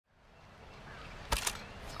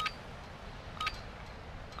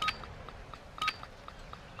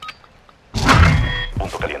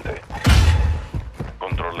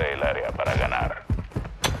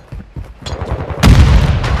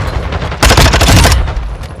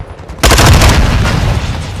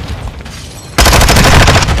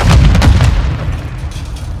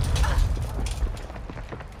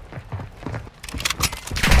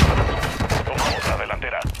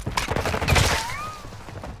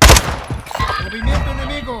¡Movimiento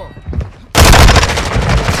enemigo!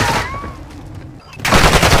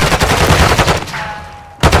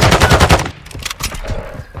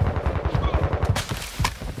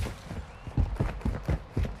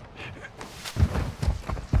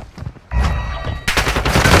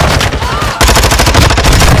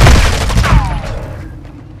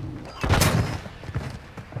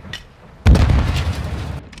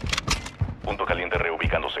 Punto caliente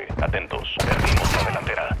reubicándose. Atentos. Perdimos la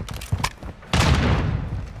delantera.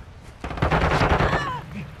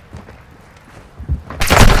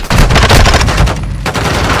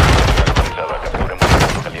 Capturemos el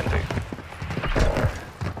punto caliente.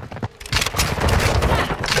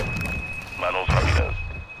 Manos rápidas.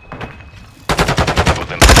 Enemigos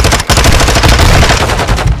dentro del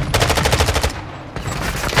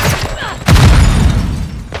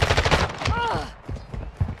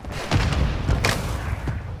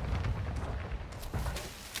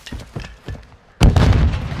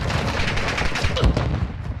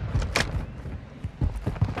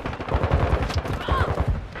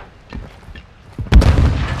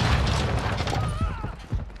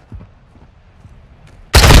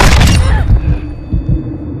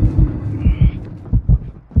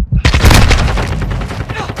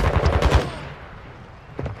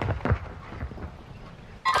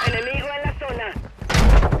Enemigo en la zona.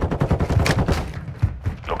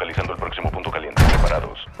 localizando el próximo punto caliente.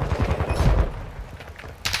 Preparados.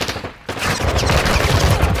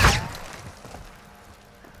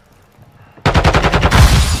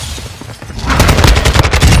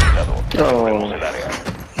 Capturemos el área.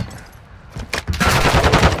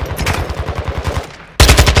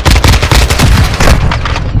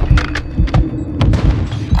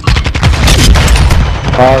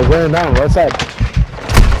 Going down, right side.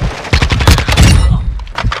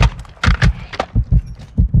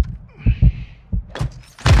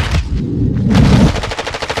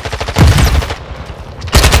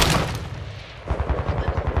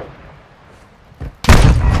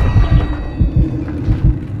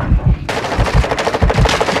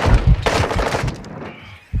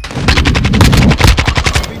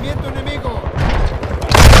 ¡Movimiento enemigo!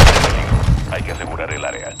 Hay que asegurar el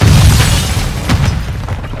área.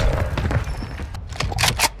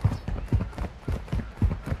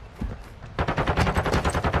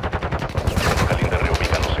 Punto caliente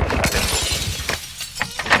reubicándose. Atentos.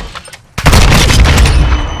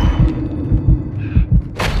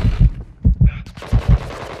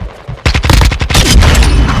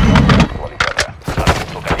 Actualizada.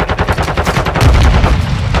 Punto caliente.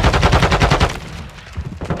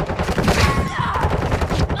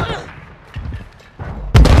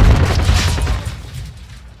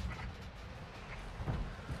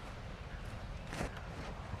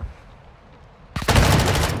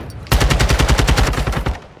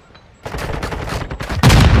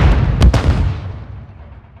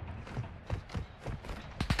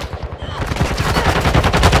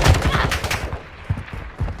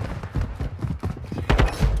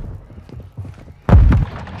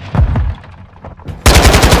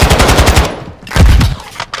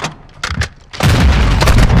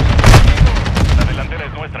 La delantera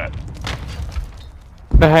es nuestra.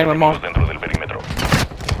 Behind one more. Enemigos dentro del perímetro.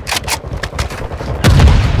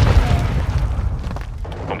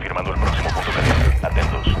 Confirmando el próximo punto caliente.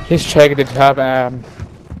 Atentos. He's checked it have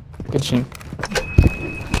kitchen.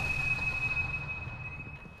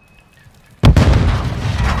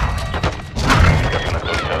 Ubicación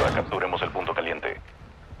actualizada. Capturemos el punto caliente.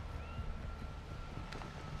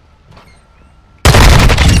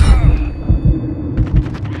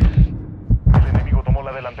 El enemigo tomó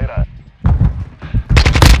la delantera.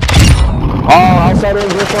 Oh, I saw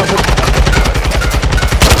this one.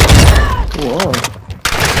 Whoa.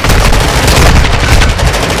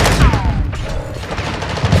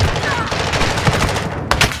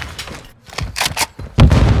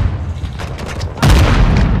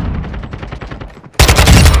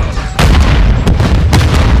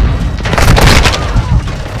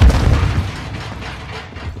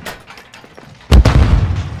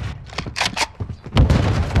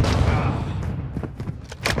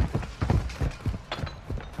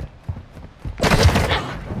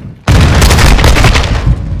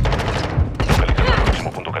 Localizando el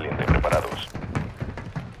próximo punto caliente. Preparados.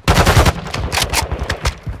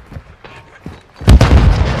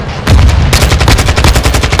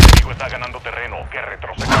 El enemigo está ganando terreno. Que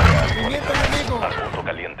retroceda. ¡Movimiento enemigo! Al punto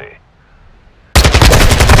caliente.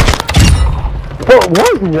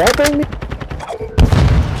 What?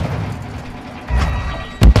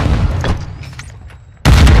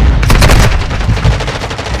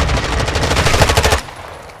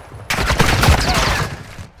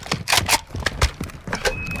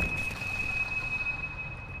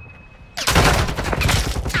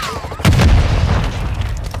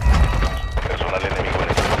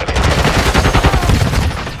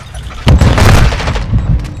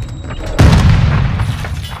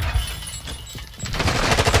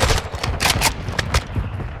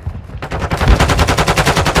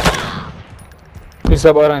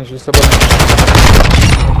 sub orange, you sub orange.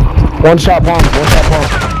 One shot bomb, one shot bomb.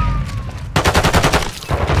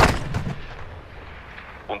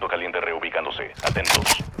 Punto caliente reubicándose.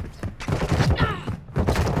 Atentos.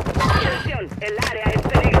 Atención, el área es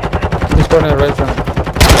peligrosa. He's going in the right zone.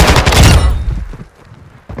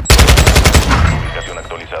 Ubicación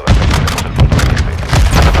actualizada. Tenemos el punto caliente.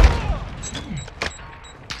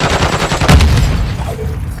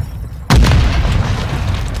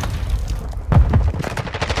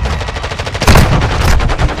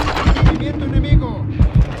 Movimiento enemigo.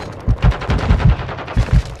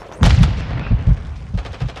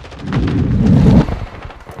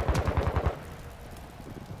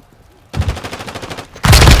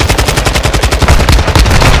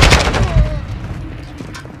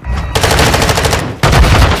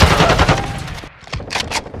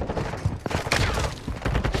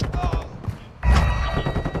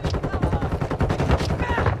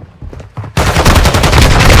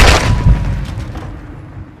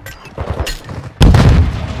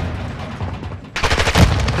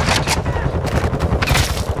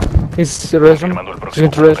 He's restroom. Confirmando el He's próximo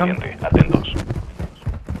into punto restroom. caliente. Atentos.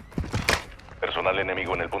 Personal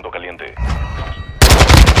enemigo en el punto caliente.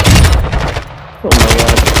 Oh my god.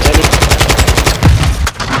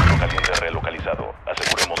 Punto caliente relocalizado.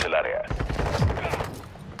 Aseguremos el área.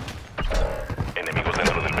 Enemigos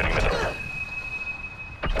dentro del perímetro.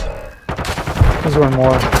 There's one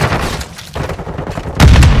more.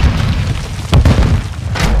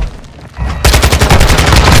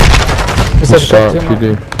 He's Good at shot, the you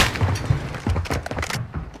did.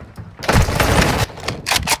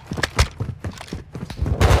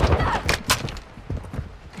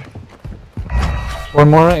 One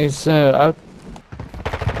more is out.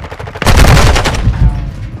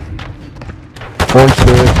 One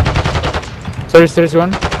shot. There's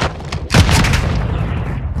one.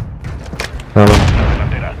 Hello.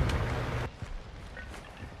 Delantera.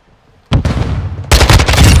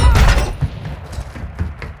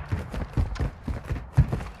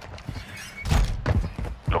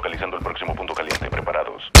 Localizando el próximo punto caliente.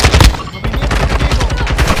 Preparados. Movimiento enemigo.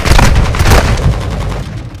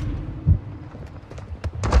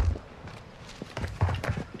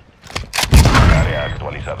 Área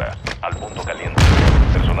actualizada. Al punto caliente.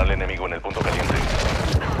 Personal enemigo en el punto caliente.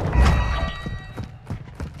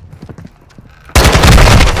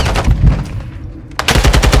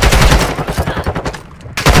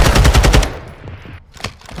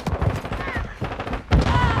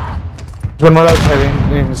 There's one more outside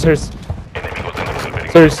in the stairs. Enemigos dentro del perímetro.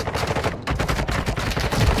 Stairs.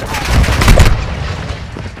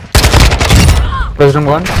 Restroom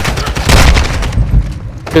one.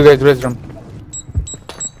 Two guys, restroom.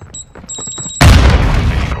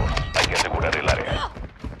 Peligro. Hay que asegurar el área.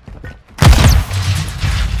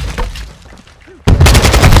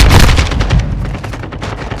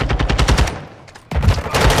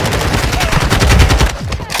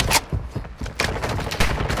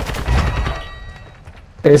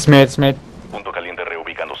 It's mid. Punto caliente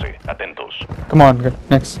reubicándose. Atentos. Come on, go.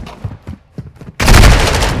 Next. Punto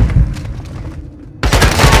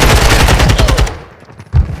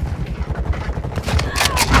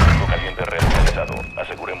caliente relocalizado.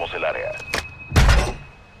 Aseguremos el área.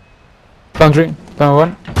 Laundry. Down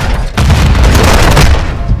one.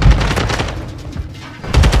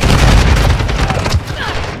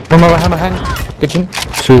 One more behind. Kitchen.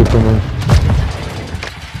 Two, come on.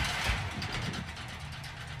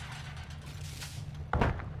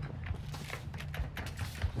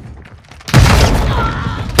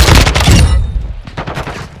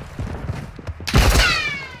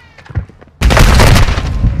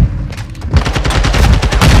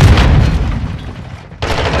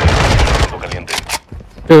 Punto caliente.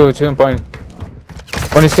 Two in point.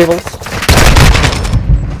 One is tables.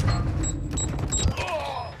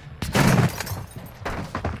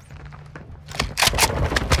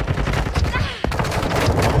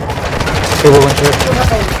 Table one shot.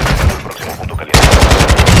 Próximo punto caliente.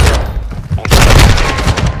 Punto caliente.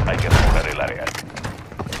 Hay que asegurar el área.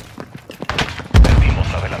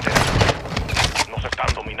 Perdimos la delantera. Nos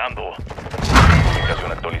están dominando.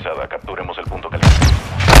 Ubicación actualizada. Capturemos el punto caliente.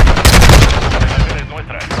 La delantera es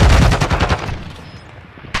nuestra.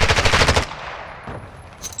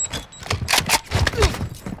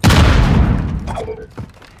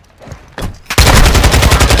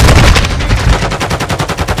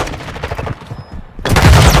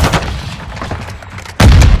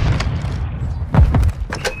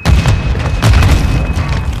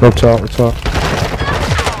 Up top, up top.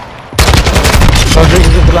 Laundry,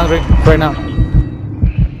 he's in the laundry right now.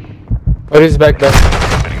 Or he's back there.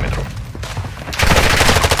 Perímetro.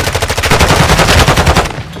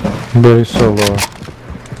 Very solo.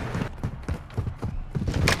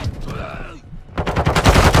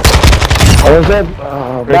 Oh, is that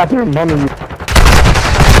bathroom running?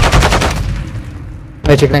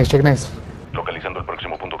 Hey, check next. Localizando el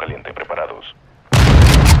próximo punto caliente. Preparados.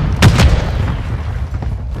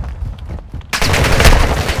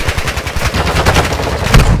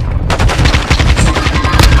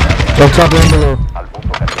 Up top and below. Al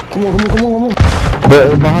punto caliente. Come on.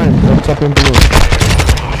 Behind. Up top and below.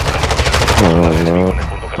 Oh no. En el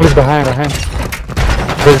punto Who's caliente. behind?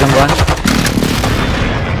 There's them blind.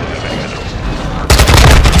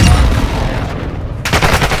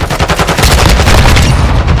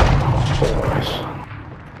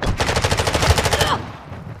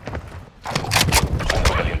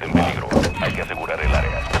 Punto caliente en peligro. Hay que asegurar el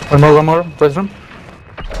área. One more. First room.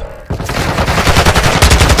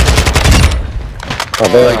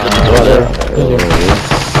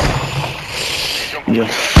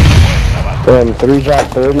 Damn, 3 shot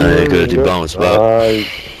 30. Very good, you bounce back.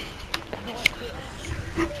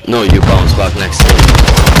 No, you bounce back next time.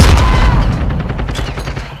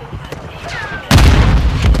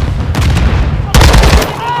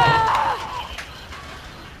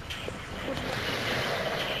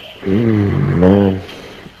 Man.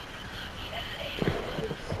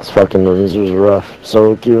 This fucking this was rough.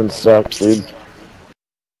 So cute and sucks, dude.